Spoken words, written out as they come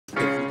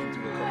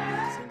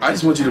I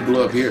just want you to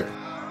blow up here.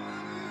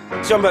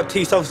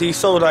 Jean-Baptiste, obviously, he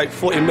sold like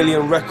 40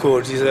 million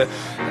records. He's a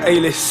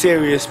A-list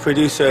serious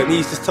producer, and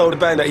he's just told the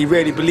band that he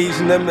really believes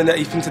in them and that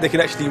he thinks that they can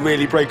actually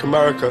really break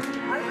America.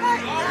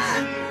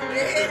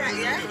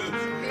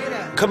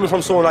 Coming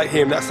from someone like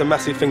him, that's a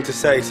massive thing to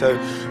say, so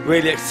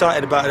really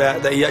excited about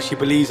that he actually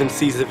believes and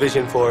sees the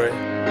vision for it.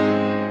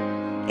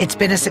 It's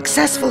been a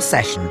successful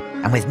session,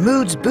 and with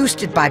moods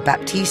boosted by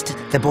Baptiste,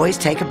 the boys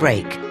take a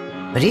break.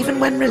 But even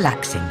when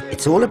relaxing,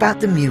 it's all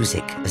about the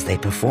music as they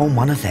perform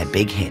one of their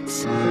big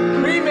hits.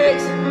 Remix.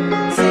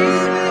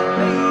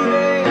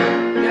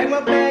 Like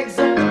my bags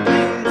up the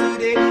plane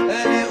today, a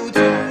little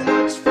too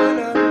much fun.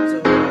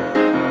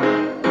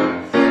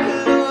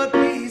 Lord,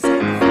 please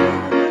help me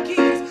find my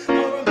keys,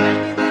 or I'm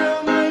banging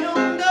down my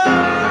own door.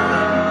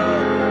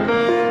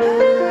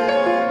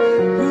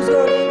 Who's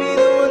gonna be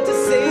the one to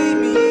save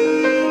me?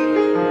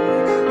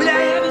 Will I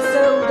ever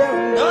slow down?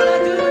 All I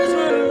do is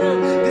run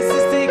around. This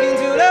is taking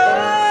too long.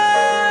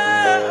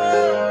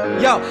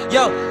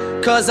 Yo,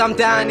 cause I'm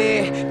down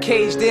here,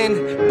 caged in,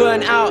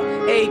 burnt out,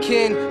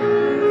 aching.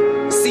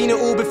 Seen it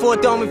all before,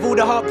 done with all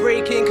the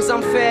heartbreaking. Cause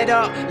I'm fed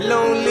up,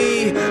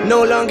 lonely,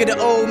 no longer the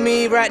old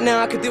me. Right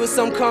now I could do with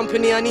some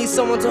company, I need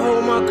someone to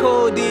hold my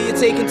cody. You're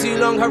taking too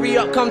long, hurry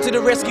up, come to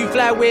the rescue.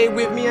 Fly away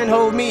with me and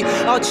hold me.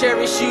 I'll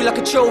cherish you like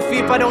a trophy.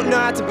 If I don't know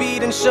how to be,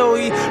 then show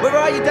you. Where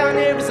are you? Down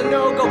here is a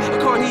no-go. I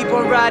can't keep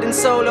on riding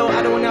solo.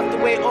 I don't have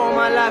to wait all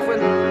my life when